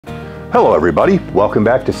Hello everybody, welcome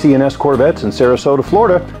back to C&S Corvettes in Sarasota,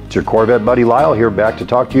 Florida. It's your Corvette buddy Lyle here, back to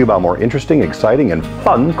talk to you about more interesting, exciting, and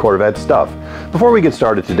fun Corvette stuff. Before we get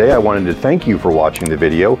started today, I wanted to thank you for watching the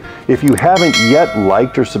video. If you haven't yet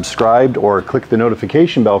liked or subscribed or clicked the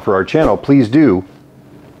notification bell for our channel, please do.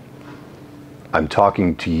 I'm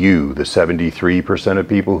talking to you, the 73% of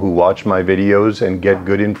people who watch my videos and get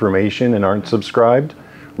good information and aren't subscribed.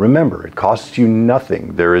 Remember, it costs you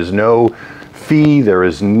nothing. There is no fee,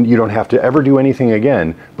 you don't have to ever do anything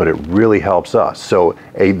again, but it really helps us. So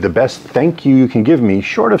the best thank you can give me,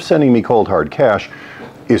 short of sending me cold hard cash,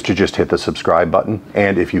 is to just hit the subscribe button.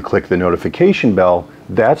 And if you click the notification bell,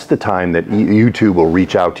 that's the time that YouTube will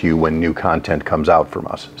reach out to you when new content comes out from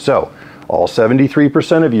us. So all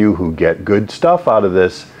 73% of you who get good stuff out of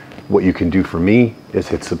this, what you can do for me is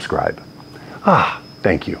hit subscribe.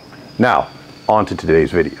 Thank you. Now, on to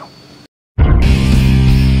today's video.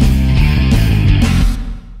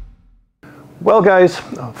 Well guys,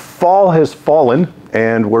 fall has fallen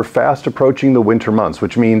and we're fast approaching the winter months,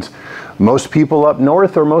 which means most people up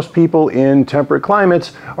north or most people in temperate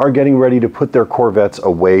climates are getting ready to put their Corvettes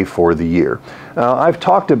away for the year. I've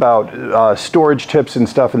talked about storage tips and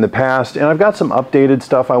stuff in the past, and I've got some updated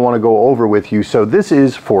stuff I want to go over with you. So this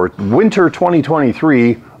is for winter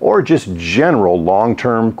 2023 or just general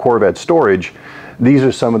long-term Corvette storage. These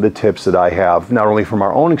are some of the tips that I have, not only from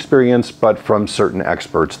our own experience, but from certain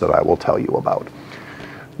experts that I will tell you about.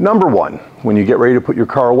 Number one, when you get ready to put your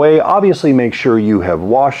car away, obviously make sure you have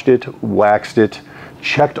washed it, waxed it,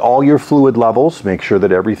 checked all your fluid levels, make sure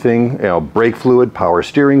that everything, brake fluid, power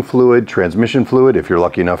steering fluid, transmission fluid, if you're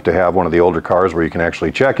lucky enough to have one of the older cars where you can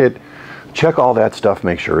actually check it, check all that stuff,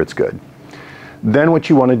 make sure it's good. Then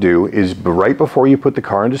what you want to do is right before you put the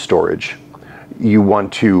car into storage, you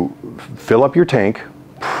want to fill up your tank,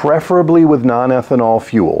 preferably with non-ethanol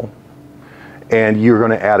fuel, and you're going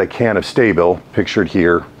to add a can of Sta-Bil, pictured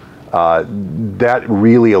here. That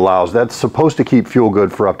really allows, that's supposed to keep fuel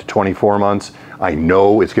good for up to 24 months. I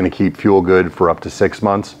know it's going to keep fuel good for up to 6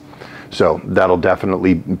 months. So that'll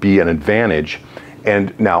definitely be an advantage.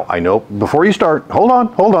 And now I know, before you start, hold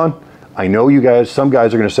on. I know you guys, some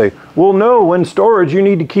guys are going to say, well, no, in storage, you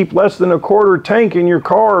need to keep less than a quarter tank in your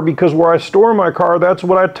car because where I store my car, that's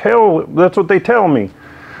what they tell me.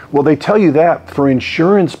 Well, they tell you that for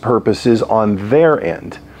insurance purposes on their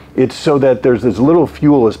end. It's so that there's as little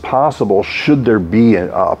fuel as possible should there be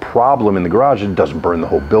a problem in the garage, it doesn't burn the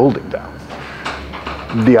whole building down.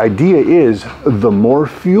 The idea is the more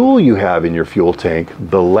fuel you have in your fuel tank,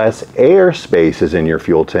 the less air space is in your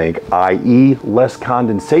fuel tank, i.e. less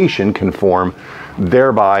condensation can form,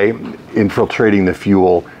 thereby infiltrating the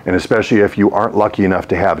fuel. And especially if you aren't lucky enough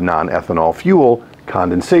to have non-ethanol fuel,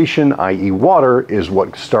 condensation, i.e. water, is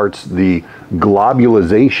what starts the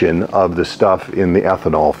globulization of the stuff in the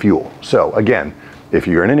ethanol fuel. So again, if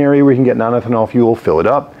you're in an area where you can get non-ethanol fuel, fill it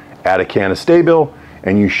up, add a can of Sta-Bil,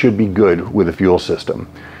 and you should be good with the fuel system.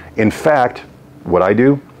 In fact, what I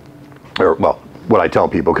do, or well, what I tell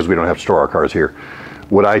people, because we don't have to store our cars here,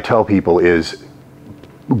 what I tell people is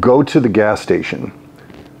go to the gas station,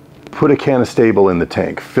 put a can of Sta-Bil in the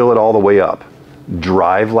tank, fill it all the way up,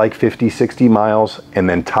 drive like 50, 60 miles, and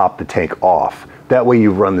then top the tank off. That way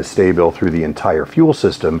you run the Sta-Bil through the entire fuel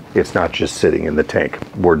system. It's not just sitting in the tank.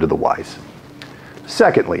 Word to the wise.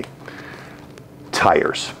 Secondly,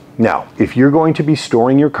 tires. Now, if you're going to be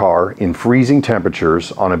storing your car in freezing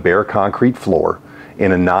temperatures on a bare concrete floor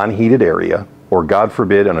in a non-heated area, or God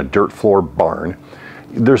forbid on a dirt floor barn,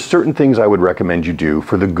 there's certain things I would recommend you do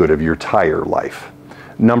for the good of your tire life.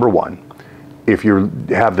 Number one, if you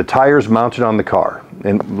have the tires mounted on the car,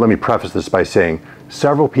 and let me preface this by saying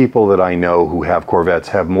several people that I know who have Corvettes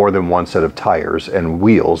have more than one set of tires and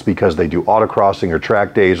wheels because they do autocrossing or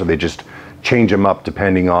track days, or they just change them up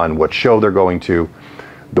depending on what show they're going to.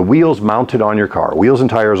 The wheels mounted on your car, wheels and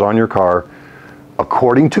tires on your car,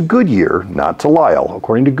 according to Goodyear, not to Lyle,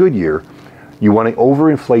 according to Goodyear, you want to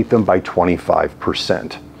overinflate them by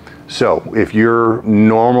 25%. So if your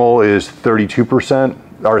normal is 32%,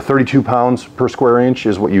 or 32 pounds per square inch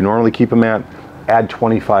is what you normally keep them at, add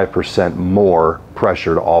 25% more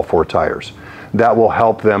pressure to all four tires. That will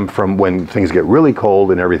help them from when things get really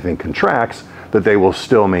cold and everything contracts, that they will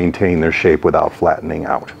still maintain their shape without flattening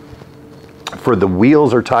out. For the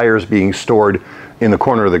wheels or tires being stored in the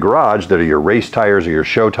corner of the garage that are your race tires or your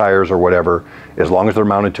show tires or whatever, as long as they're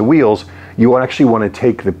mounted to wheels, you actually want to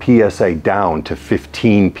take the PSI down to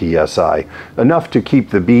 15 PSI, enough to keep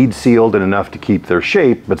the beads sealed and enough to keep their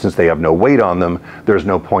shape, but since they have no weight on them, there's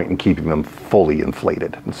no point in keeping them fully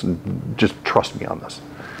inflated. Just trust me on this.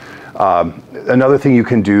 Another thing you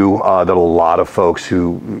can do that a lot of folks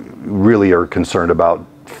who really are concerned about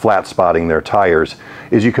flat spotting their tires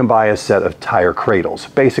is you can buy a set of tire cradles.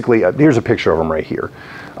 Basically, here's a picture of them right here.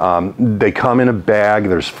 They come in a bag,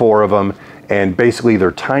 there's 4 of them, and basically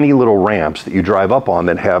they're tiny little ramps that you drive up on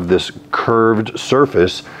that have this curved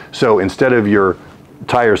surface. So instead of your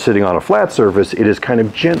tire sitting on a flat surface, it is kind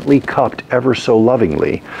of gently cupped ever so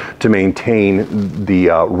lovingly to maintain the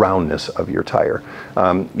roundness of your tire.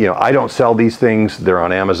 You know, I don't sell these things. They're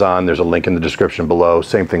on Amazon. There's a link in the description below.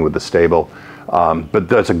 Same thing with the stable. But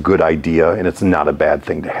that's a good idea, and it's not a bad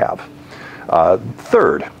thing to have.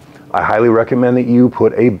 Third, I highly recommend that you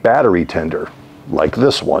put a battery tender, like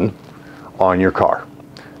this one, on your car.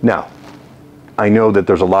 Now, I know that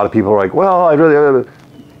there's a lot of people who are like, well, I really...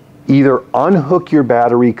 Either unhook your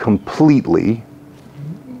battery completely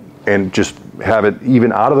and just have it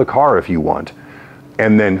even out of the car if you want,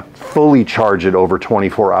 and then fully charge it over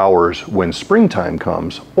 24 hours when springtime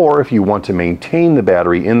comes. Or if you want to maintain the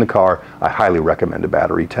battery in the car, I highly recommend a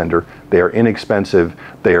battery tender. They are inexpensive.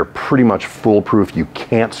 They are pretty much foolproof. You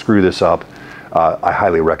can't screw this up. I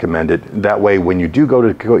highly recommend it. That way, when you do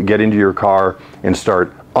go to get into your car and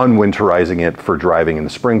start unwinterizing it for driving in the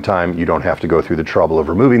springtime, you don't have to go through the trouble of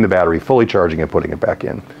removing the battery, fully charging it, putting it back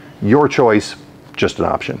in. Your choice, just an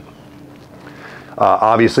option.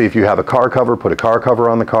 Obviously, if you have a car cover, put a car cover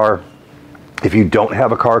on the car. If you don't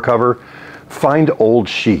have a car cover, find old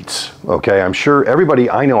sheets, okay? I'm sure everybody,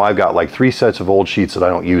 I know I've got like 3 sets of old sheets that I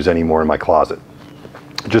don't use anymore in my closet.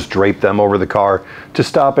 Just drape them over the car to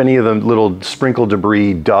stop any of the little sprinkle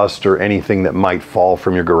debris, dust, or anything that might fall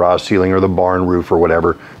from your garage ceiling or the barn roof or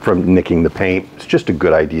whatever from nicking the paint. It's just a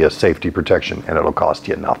good idea, safety protection, and it'll cost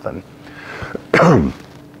you nothing.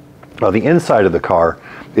 Now, the inside of the car,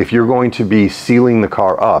 if you're going to be sealing the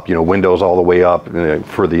car up, you know, windows all the way up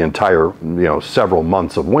for the entire, you know, several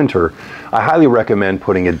months of winter, I highly recommend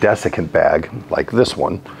putting a desiccant bag, like this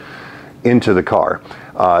one, into the car.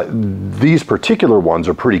 These particular ones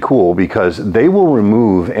are pretty cool because they will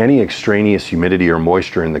remove any extraneous humidity or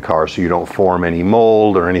moisture in the car so you don't form any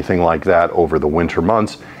mold or anything like that over the winter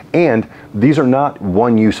months. And these are not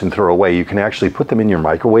one use and throw away. You can actually put them in your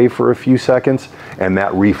microwave for a few seconds and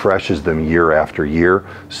that refreshes them year after year.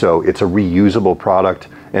 So it's a reusable product.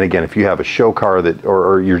 And again, if you have a show car that,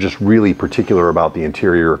 or you're just really particular about the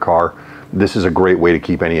interior of your car, this is a great way to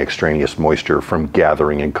keep any extraneous moisture from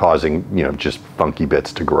gathering and causing, you know, just funky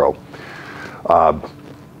bits to grow.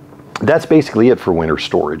 That's basically it for winter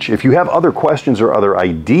storage. If you have other questions or other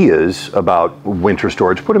ideas about winter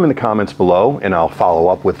storage, put them in the comments below and I'll follow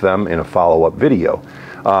up with them in a follow-up video.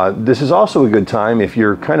 This is also a good time if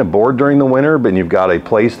you're kind of bored during the winter, but you've got a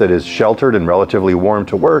place that is sheltered and relatively warm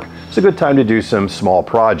to work. It's a good time to do some small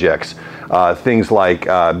projects. Things like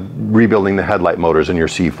rebuilding the headlight motors in your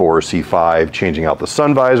C4 or C5, changing out the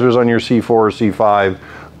sun visors on your C4 or C5,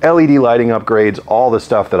 LED lighting upgrades, all the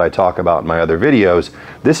stuff that I talk about in my other videos.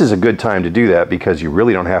 This is a good time to do that because you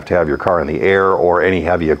really don't have to have your car in the air or any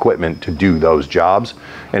heavy equipment to do those jobs.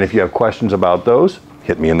 And if you have questions about those,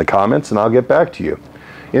 hit me in the comments and I'll get back to you.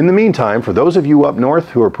 In the meantime, for those of you up north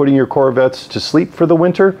who are putting your Corvettes to sleep for the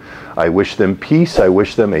winter, I wish them peace. I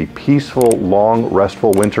wish them a peaceful, long,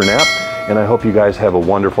 restful winter nap. And I hope you guys have a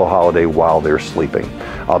wonderful holiday while they're sleeping.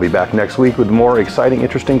 I'll be back next week with more exciting,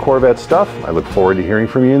 interesting Corvette stuff. I look forward to hearing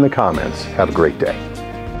from you in the comments. Have a great day.